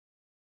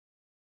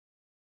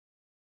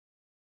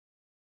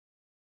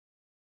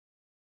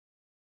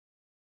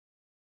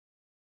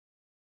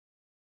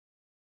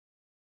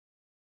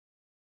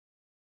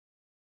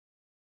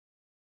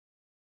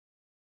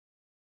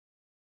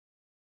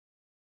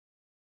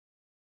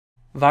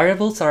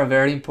Variables are a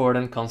very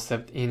important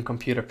concept in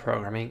computer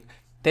programming.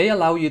 They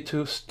allow you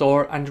to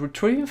store and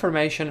retrieve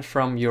information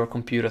from your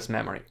computer's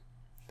memory.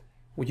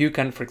 You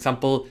can, for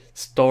example,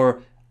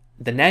 store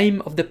the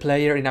name of the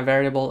player in a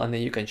variable, and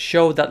then you can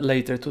show that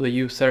later to the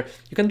user.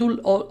 You can do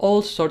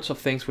all sorts of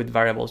things with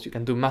variables. You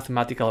can do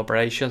mathematical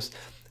operations.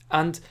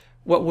 And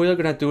what we're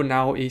going to do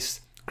now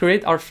is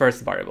create our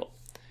first variable.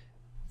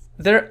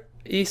 There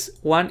is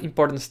one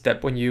important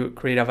step when you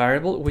create a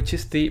variable, which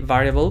is the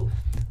variable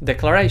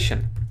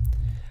declaration.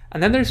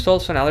 And then there's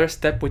also another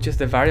step, which is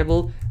the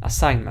variable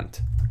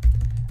assignment.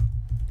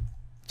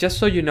 Just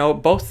so you know,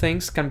 both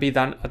things can be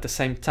done at the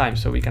same time.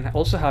 So we can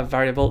also have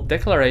variable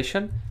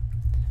declaration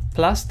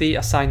plus the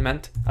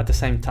assignment at the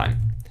same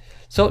time.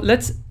 So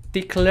let's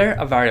declare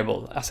a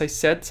variable. As I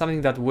said,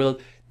 something that will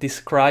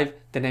describe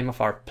the name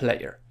of our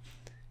player.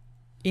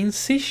 In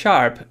C#,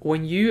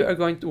 when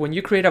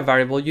you create a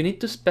variable, you need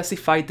to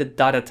specify the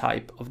data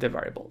type of the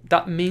variable.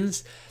 That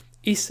means,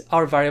 is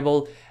our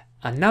variable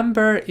a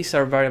number? Is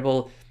our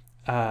variable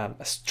a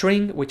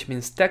string, which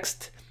means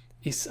text?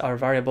 Is our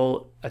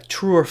variable a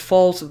true or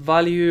false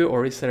value,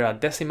 or is there a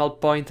decimal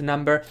point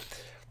number?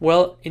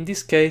 Well, in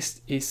this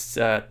case, it's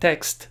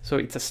text, so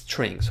it's a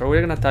string. So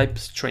we're gonna type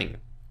string.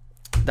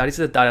 That is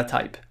the data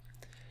type.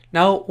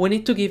 Now we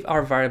need to give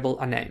our variable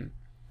a name.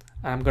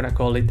 I'm gonna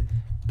call it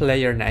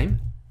player name.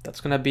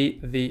 That's gonna be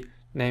the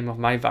name of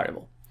my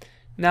variable.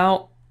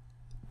 Now,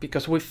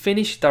 because we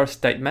finished our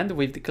statement,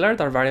 we've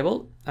declared our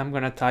variable, I'm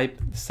gonna type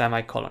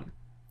semicolon.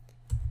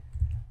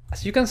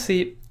 As you can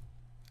see,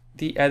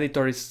 the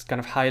editor is kind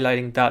of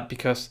highlighting that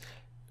because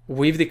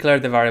we've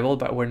declared the variable,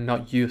 but we're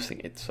not using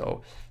it.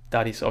 So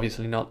that is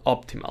obviously not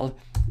optimal.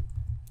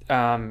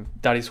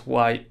 That is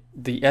why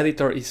the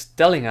editor is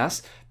telling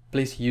us,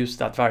 please use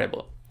that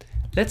variable.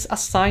 Let's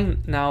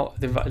assign now,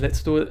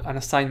 let's do an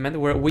assignment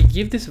where we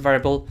give this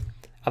variable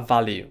a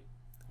value.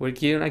 We're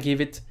gonna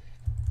give it,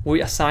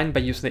 we assign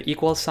by using the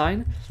equal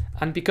sign.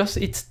 And because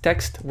it's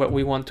text, what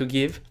we want to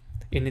give,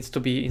 it needs to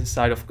be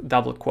inside of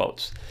double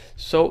quotes.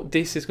 So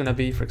this is gonna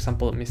be, for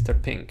example, Mr.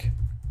 Pink.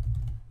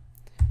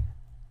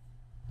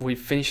 We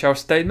finish our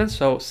statement,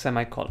 so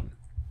semicolon.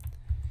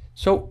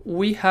 So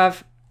we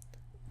have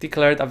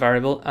declared a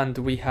variable and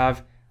we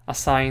have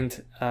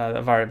assigned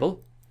a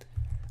variable,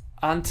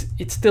 and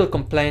it's still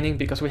complaining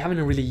because we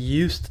haven't really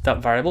used that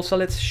variable. So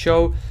let's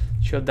show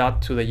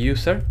that to the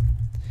user.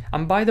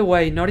 And by the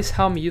way, notice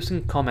how I'm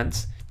using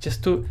comments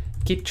just to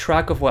keep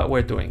track of what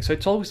we're doing. So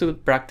it's always a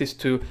good practice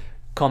to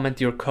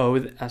comment your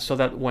code so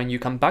that when you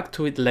come back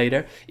to it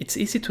later, it's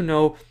easy to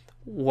know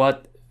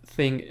what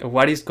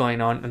is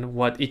going on and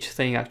what each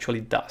thing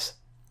actually does.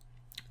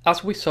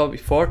 As we saw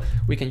before,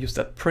 we can use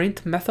that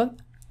print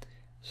method.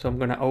 So I'm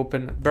going to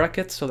open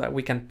brackets so that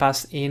we can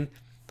pass in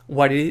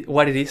what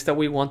it is that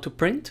we want to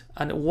print.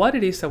 And what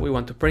it is that we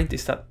want to print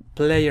is that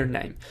player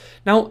name.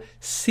 Now,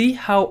 see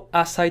how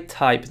as I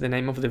type the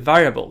name of the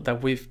variable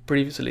that we've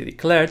previously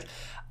declared,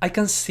 I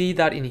can see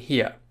that in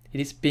here. It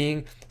is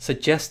being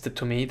suggested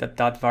to me that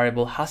that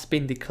variable has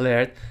been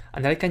declared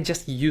and that I can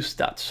just use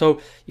that.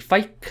 So if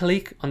I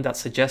click on that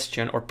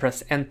suggestion or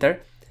press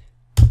enter,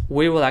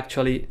 we will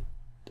actually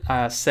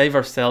save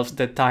ourselves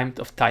the time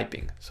of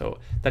typing. So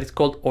that is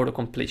called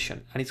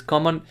auto-completion, and it's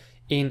common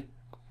in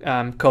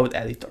code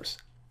editors.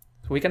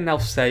 So we can now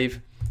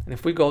save, and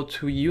if we go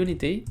to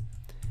Unity,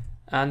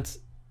 and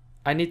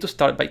I need to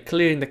start by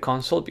clearing the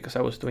console because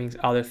I was doing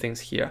other things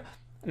here.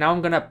 Now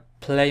I'm gonna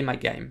play my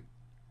game.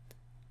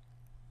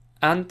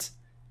 And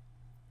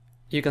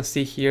you can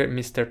see here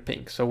Mr.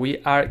 Pink. So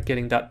we are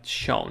getting that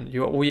shown.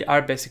 We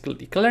are basically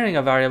declaring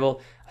a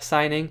variable,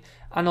 assigning,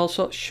 and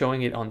also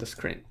showing it on the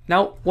screen.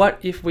 Now, what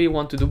if we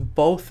want to do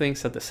both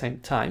things at the same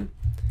time?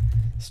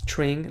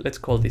 String, let's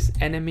call this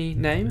enemy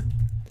name.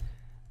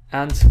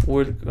 And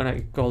we're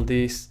gonna call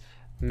this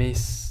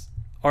Miss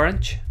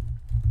Orange.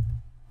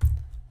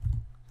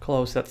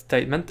 Close that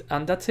statement,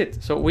 and that's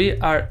it. So we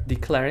are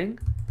declaring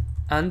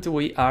and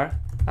we are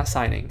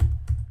assigning.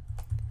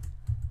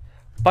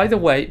 By the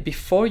way,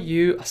 before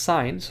you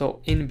assign,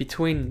 so in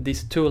between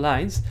these two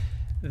lines,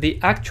 the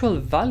actual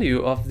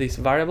value of this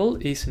variable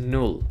is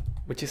null,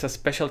 which is a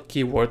special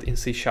keyword in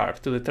C# to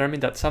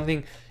determine that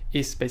something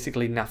is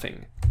basically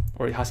nothing,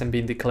 or it hasn't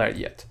been declared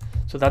yet.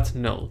 So that's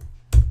null.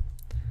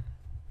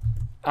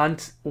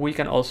 And we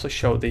can also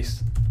show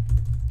this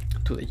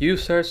to the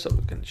user, so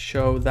we can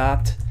show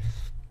that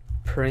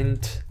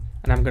print,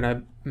 and I'm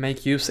gonna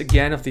make use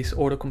again of this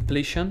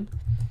auto-completion.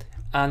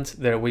 And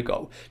there we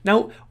go.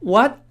 Now,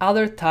 what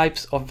other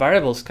types of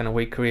variables can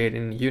we create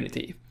in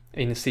Unity,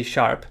 in C#?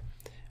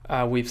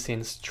 We've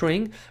seen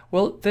string.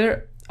 Well,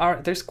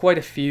 there's quite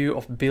a few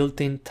of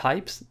built-in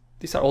types.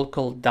 These are all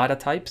called data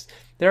types.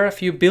 There are a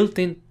few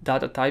built-in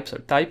data types or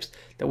types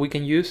that we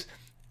can use.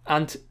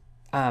 And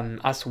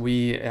as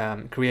we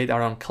create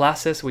our own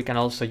classes, we can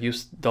also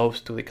use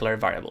those to declare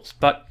variables.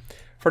 But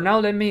for now,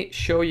 let me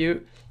show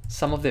you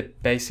some of the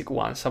basic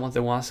ones, some of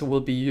the ones we'll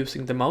be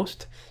using the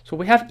most. So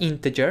we have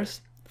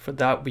integers. For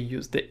that, we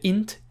use the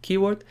int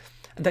keyword,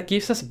 and that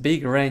gives us a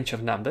big range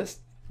of numbers.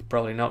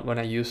 probably not going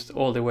to use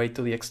all the way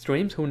to the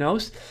extremes, who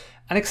knows.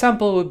 An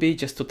example would be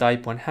just to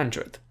type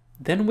 100.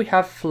 Then we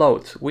have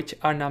floats, which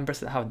are numbers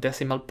that have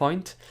decimal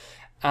point,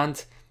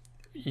 and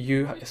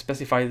you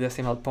specify the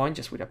decimal point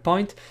just with a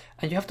point,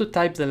 and you have to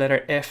type the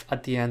letter F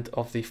at the end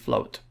of the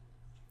float.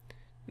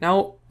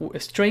 Now,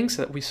 strings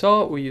that we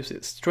saw, we use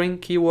a string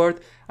keyword,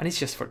 and it's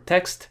just for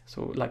text,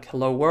 so like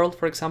hello world,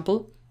 for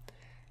example.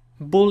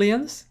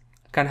 Booleans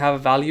can have a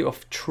value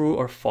of true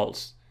or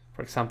false.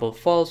 For example,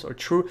 false or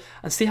true,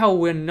 and see how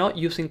we're not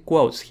using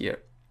quotes here.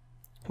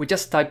 We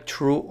just type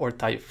true or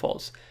type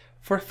false.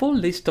 For a full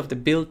list of the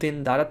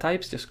built-in data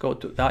types, just go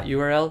to that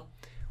URL,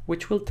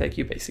 which will take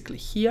you basically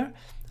here,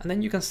 and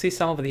then you can see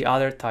some of the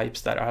other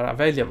types that are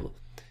available.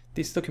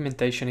 This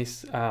documentation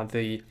is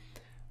the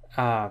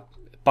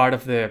part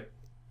of the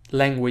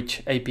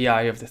language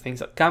API of the things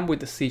that come with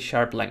the C#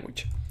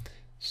 language.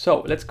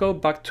 So let's go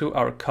back to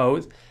our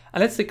code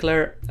and let's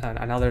declare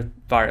another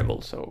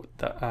variable. So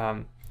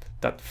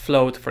that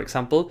float, for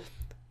example,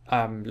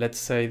 let's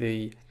say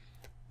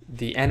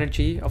the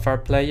energy of our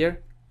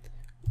player.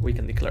 We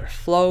can declare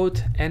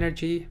float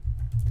energy,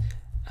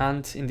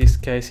 and in this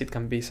case it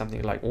can be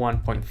something like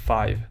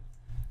 1.5.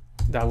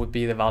 That would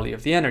be the value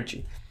of the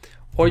energy.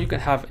 Or you can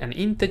have an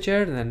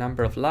integer and a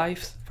number of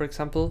lives, for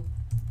example,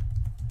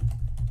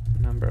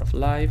 number of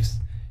lives,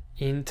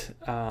 int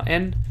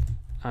n,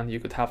 and you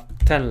could have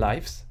 10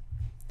 lives.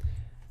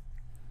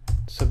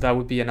 So that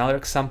would be another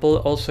example.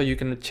 Also, you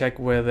can check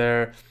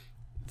whether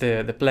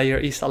the player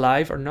is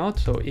alive or not.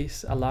 So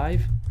is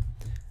alive,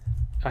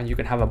 and you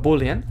can have a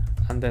boolean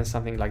and then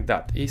something like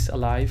that, is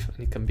alive,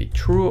 and it can be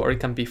true or it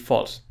can be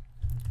false.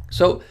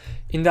 So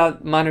in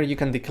that manner, you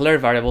can declare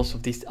variables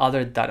of these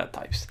other data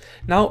types.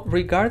 Now,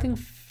 regarding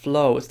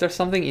floats, there's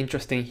something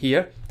interesting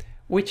here,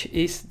 which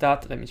is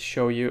that, let me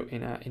show you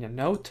in a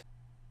note.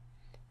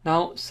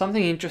 Now,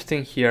 something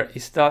interesting here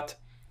is that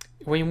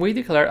when we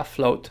declare a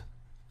float,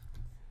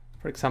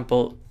 for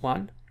example,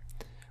 1,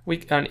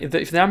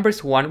 if the number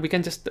is 1, we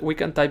can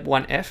type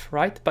 1f,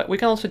 right? But we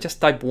can also just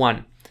type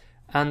 1,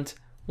 and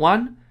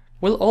 1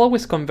 will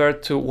always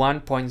convert to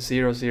 1.000.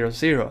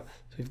 So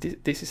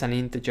if this is an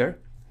integer,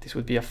 this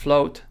would be a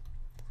float.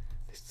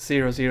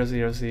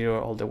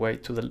 0.000 all the way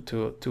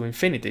to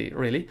infinity,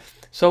 really.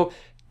 So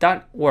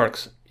that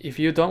works. If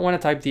you don't want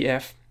to type the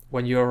f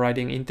when you're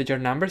writing integer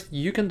numbers,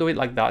 you can do it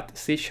like that.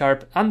 C#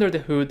 under the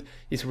hood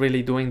is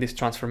really doing this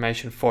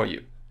transformation for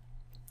you.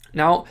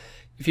 Now,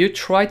 if you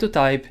try to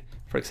type,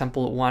 for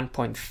example,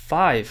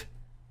 1.5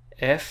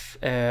 f,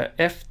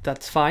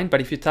 that's fine.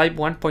 But if you type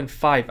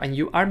 1.5 and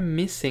you are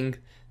missing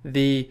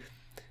the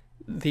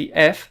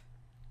f,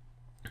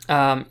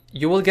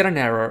 you will get an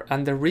error.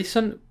 And the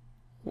reason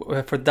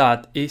for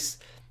that is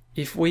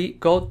if we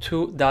go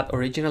to that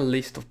original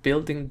list of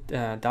built-in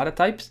data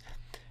types,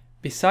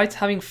 besides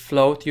having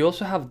float, you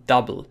also have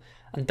double,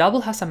 and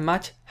double has a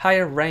much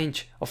higher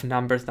range of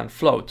numbers than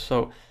float.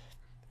 So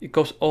it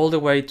goes all the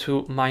way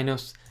to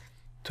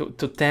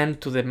to 10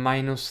 to the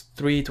minus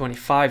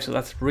 325. So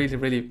that's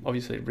really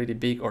obviously really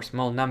big or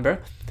small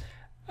number,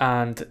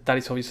 and that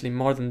is obviously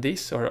more than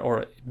this,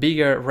 or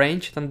bigger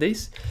range than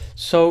this.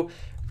 So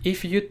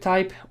if you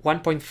type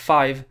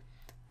 1.5,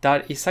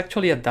 that is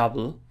actually a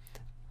double,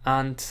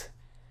 and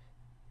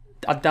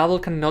a double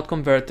cannot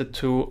convert it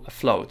to a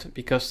float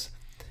because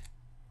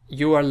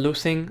you are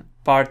losing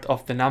part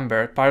of the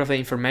number, part of the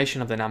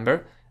information of the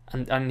number,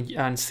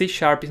 and C#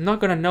 is not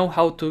going to know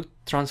how to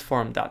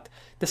transform that.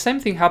 The same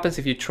thing happens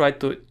if you try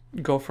to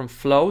go from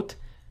float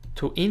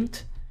to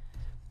int,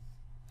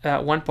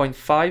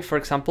 1.5, for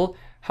example.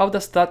 How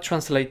does that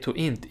translate to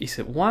int? Is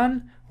it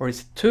 1 or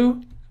is it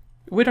 2?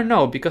 We don't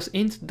know, because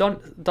int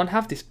don't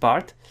have this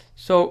part.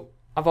 So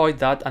avoid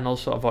that and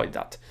also avoid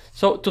that.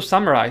 So to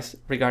summarize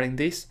regarding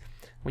this,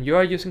 when you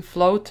are using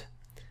float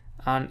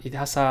and it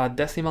has a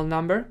decimal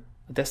number,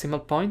 a decimal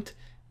point,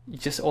 you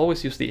just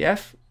always use the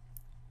f.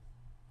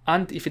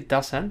 And if it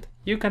doesn't,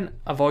 you can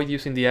avoid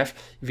using the f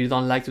if you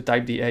don't like to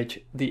type the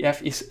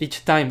f is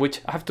each time, which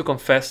I have to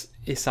confess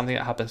is something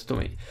that happens to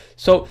me.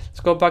 So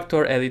let's go back to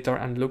our editor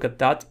and look at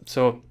that.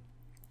 So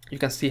you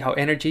can see how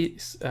energy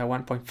is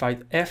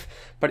 1.5 f,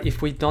 but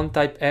if we don't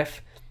type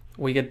f,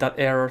 we get that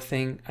error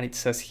thing, and it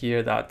says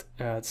here that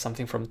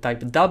something from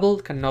type double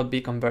cannot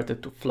be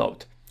converted to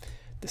float.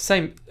 The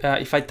same,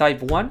 if I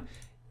type 1,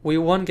 we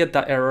won't get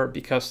that error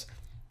because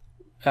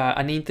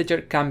an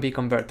integer can be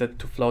converted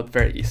to float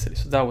very easily.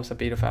 So that was a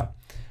bit of a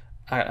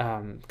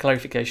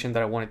clarification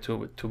that I wanted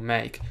to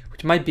make,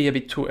 which might be a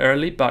bit too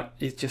early, but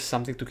it's just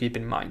something to keep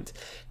in mind.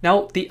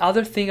 Now, the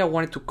other thing I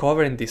wanted to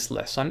cover in this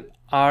lesson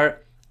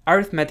are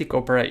arithmetic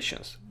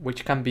operations,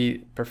 which can be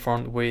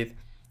performed with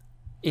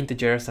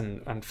integers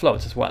and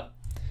floats as well.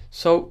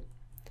 So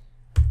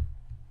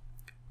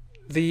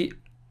the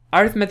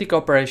arithmetic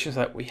operations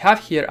that we have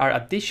here are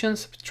addition,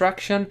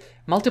 subtraction,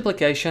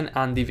 multiplication,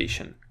 and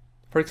division.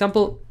 For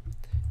example,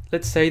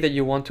 let's say that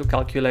you want to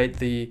calculate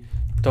the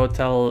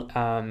total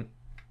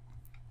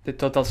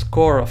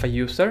score of a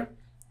user,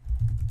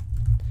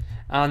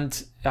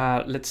 and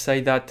let's say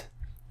that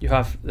you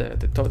have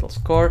the total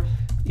score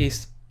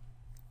is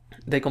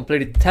they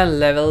completed 10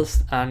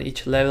 levels, and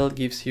each level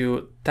gives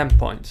you 10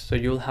 points, so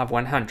you'll have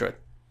 100.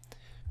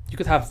 You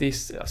could have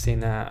this as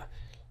in the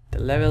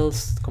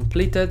levels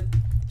completed.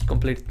 He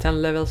completed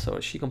 10 levels,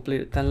 or she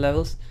completed 10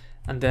 levels,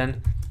 and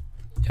then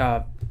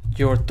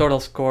your total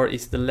score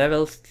is the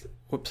levels.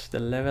 Whoops, the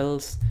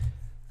levels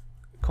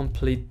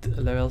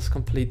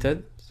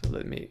completed. So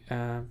let me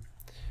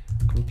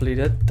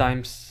completed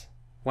times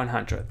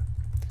 100.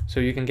 So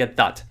you can get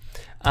that,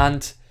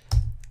 and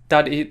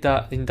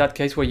in that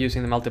case we're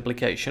using the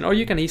multiplication. Or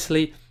you can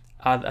easily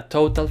add a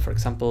total. For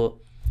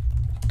example,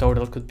 a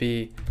total could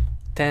be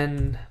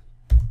 10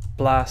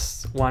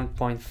 plus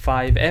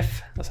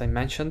 1.5f, as I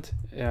mentioned.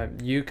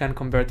 You can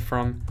convert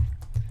from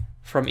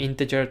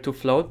integer to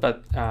float,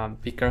 but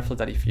be careful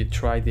that if you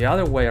try the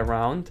other way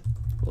around,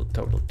 well,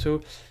 total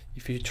 2,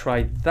 if you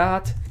try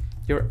that,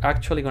 you're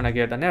actually gonna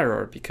get an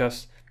error,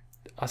 because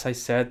as I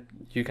said,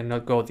 you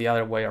cannot go the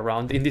other way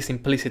around in this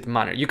implicit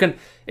manner. You can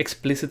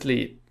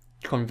explicitly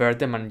convert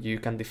them, and you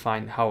can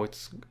define how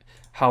it's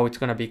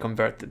gonna be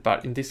converted,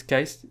 but in this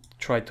case,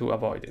 try to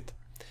avoid it.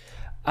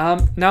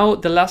 Now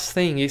the last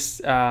thing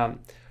is, well,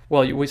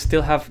 we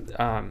still have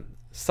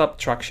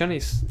subtraction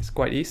is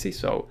quite easy.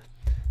 So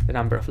the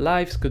number of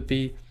lives could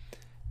be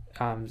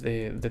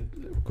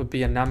could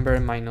be a number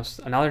minus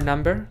another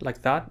number,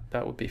 like that.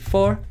 That would be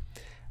 4.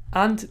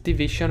 And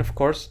division, of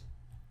course,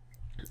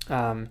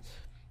 the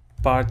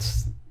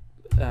parts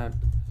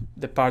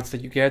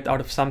that you get out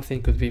of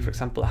something could be, for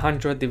example,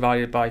 100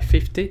 divided by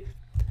 50.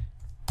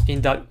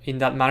 In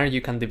that manner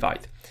you can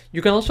divide.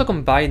 You can also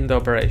combine the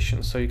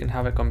operations, so you can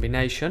have a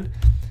combination.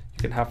 You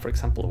can have, for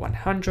example,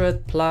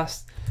 100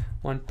 plus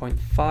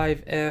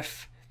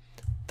 1.5f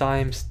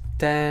times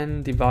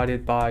 10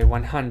 divided by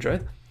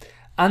 100.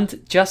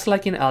 And just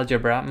like in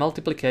algebra,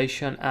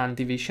 multiplication and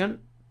division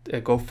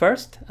go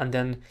first, and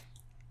then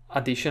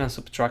addition and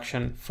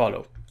subtraction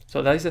follow.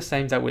 So that is the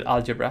same that with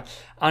algebra.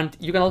 And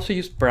you can also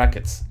use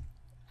brackets.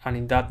 And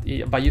in that,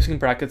 by using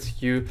brackets,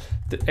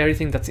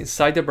 everything that's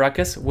inside the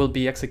brackets will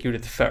be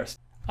executed first.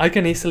 I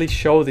can easily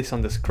show this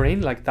on the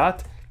screen like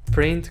that.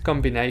 Print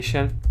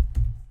combination,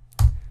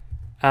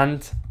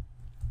 and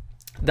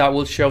that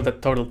will show the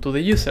total to the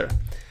user.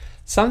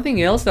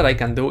 Something else that I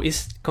can do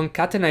is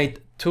concatenate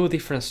two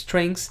different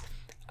strings,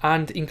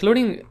 and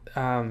including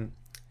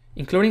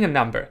a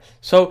number.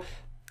 So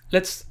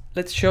let's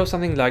show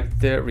something like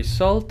the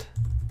result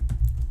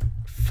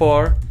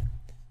for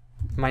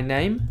my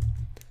name.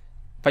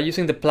 By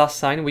using the plus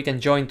sign, we can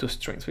join two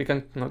strings. We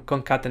can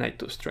concatenate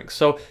two strings.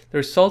 So the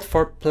result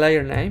for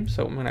player name.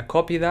 So I'm gonna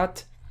copy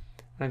that,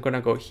 and I'm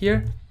gonna go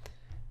here.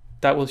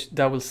 That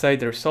will say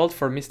the result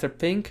for Mr.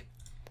 Pink,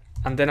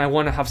 and then I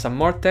want to have some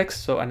more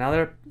text. So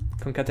another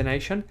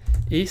concatenation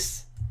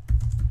is,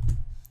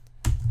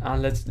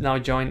 and let's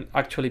now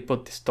actually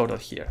put this total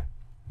here.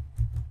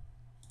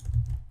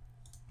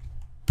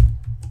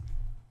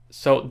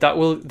 So that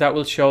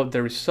will show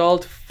the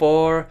result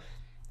for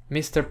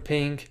Mr.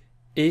 Pink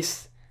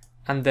is,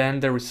 and then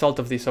the result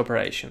of this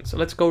operation. So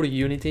let's go to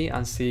Unity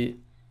and see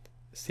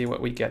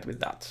what we get with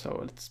that. So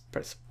let's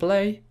press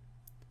play,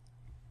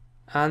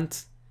 and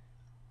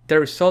the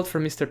result for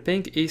Mr.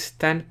 Pink is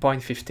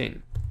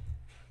 10.15.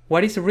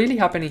 What is really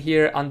happening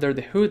here under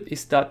the hood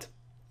is that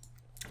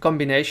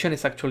combination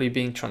is actually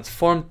being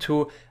transformed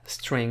to a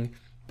string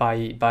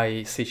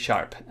by C#,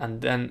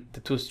 and then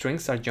the two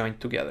strings are joined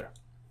together.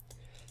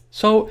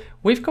 So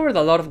we've covered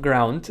a lot of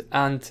ground,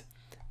 and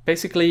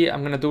basically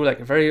I'm gonna do like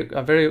a very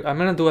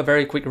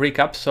quick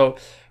recap. So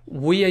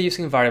we are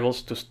using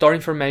variables to store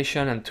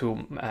information and to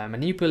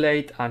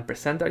manipulate and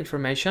present that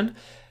information.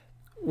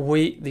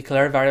 We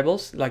declare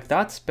variables like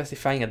that,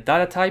 specifying a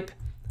data type.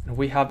 And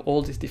we have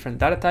all these different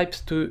data types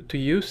to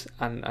use,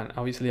 and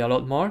obviously a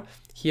lot more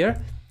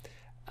here.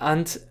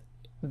 And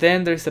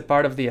then there's the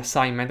part of the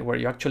assignment where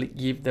you actually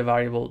give the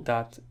variable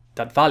that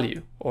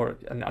value,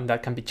 and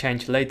that can be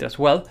changed later as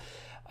well.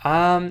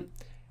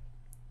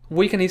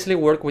 We can easily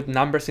work with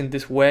numbers in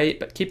this way,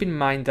 but keep in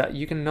mind that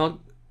you cannot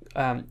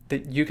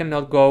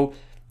go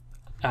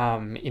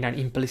in an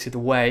implicit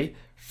way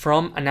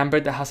from a number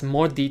that has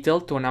more detail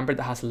to a number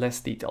that has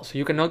less detail. So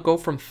you cannot go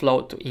from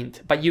float to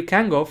int, but you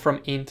can go from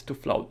int to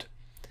float.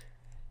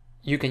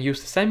 You can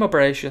use the same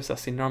operations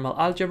as in normal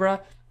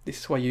algebra. This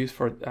is what you use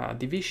for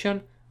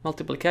division,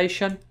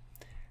 multiplication,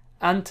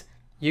 and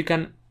you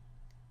can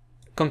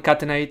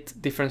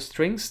concatenate different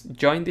strings,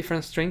 join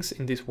different strings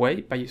in this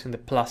way by using the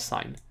plus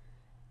sign.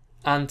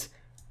 And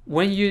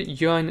when you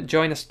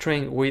join a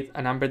string with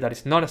a number that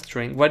is not a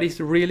string, what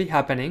is really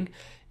happening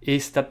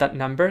is that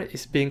number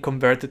is being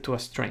converted to a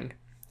string.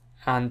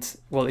 And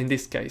well, in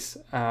this case,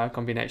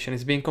 combination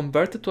is being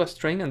converted to a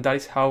string, and that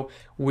is how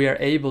we are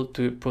able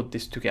to put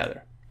this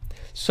together.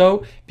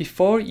 So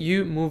before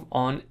you move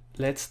on,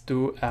 let's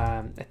do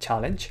a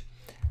challenge,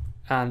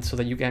 and so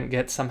that you can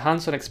get some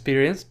hands-on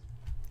experience.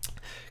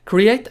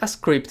 Create a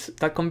script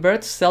that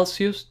converts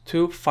Celsius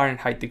to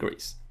Fahrenheit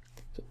degrees.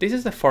 So this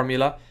is the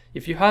formula.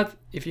 If you have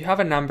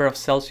a number of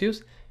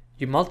Celsius,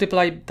 you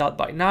multiply that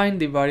by 9,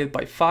 divide it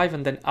by 5,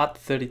 and then add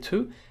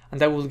 32,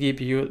 and that will give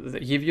you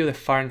the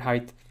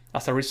Fahrenheit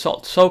as a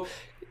result. So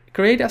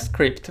create a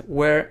script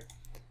where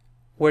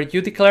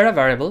you declare a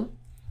variable,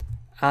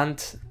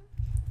 and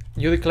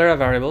you declare a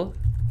variable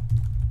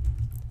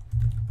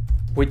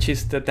which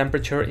is the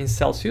temperature in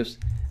Celsius,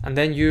 and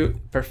then you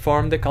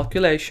perform the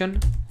calculation,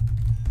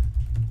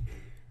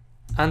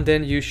 and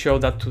then you show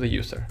that to the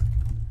user.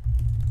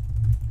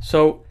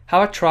 So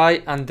have a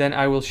try, and then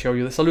I will show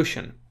you the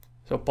solution.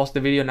 So pause the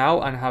video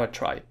now and have a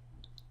try.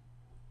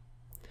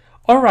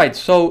 Alright,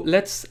 so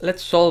let's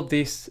solve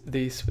this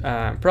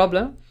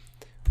problem.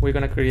 We're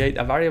gonna create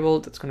a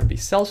variable that's gonna be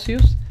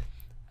Celsius,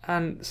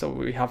 and so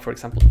we have, for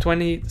example,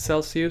 20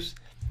 Celsius,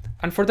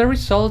 and for the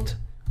result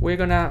we're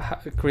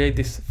gonna create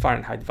this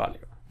Fahrenheit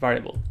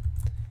variable.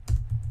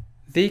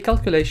 The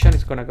calculation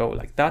is gonna go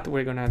like that.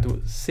 We're gonna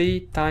do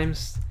C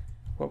times,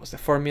 what was the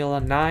formula,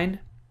 9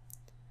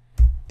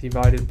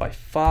 divided by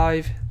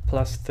 5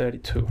 plus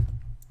 32.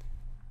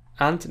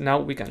 And now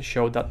we can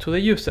show that to the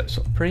user.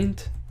 So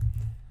print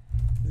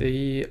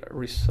the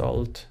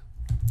result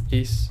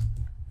is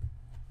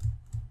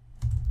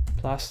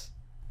plus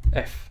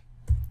F.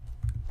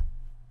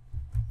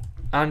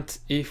 And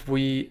if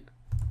we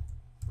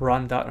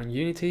run that on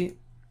Unity,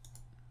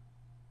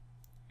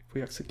 if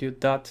we execute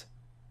that,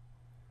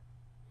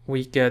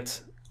 we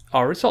get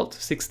our result,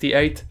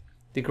 68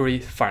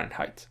 degrees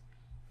Fahrenheit.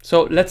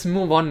 So let's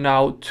move on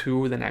now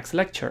to the next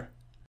lecture.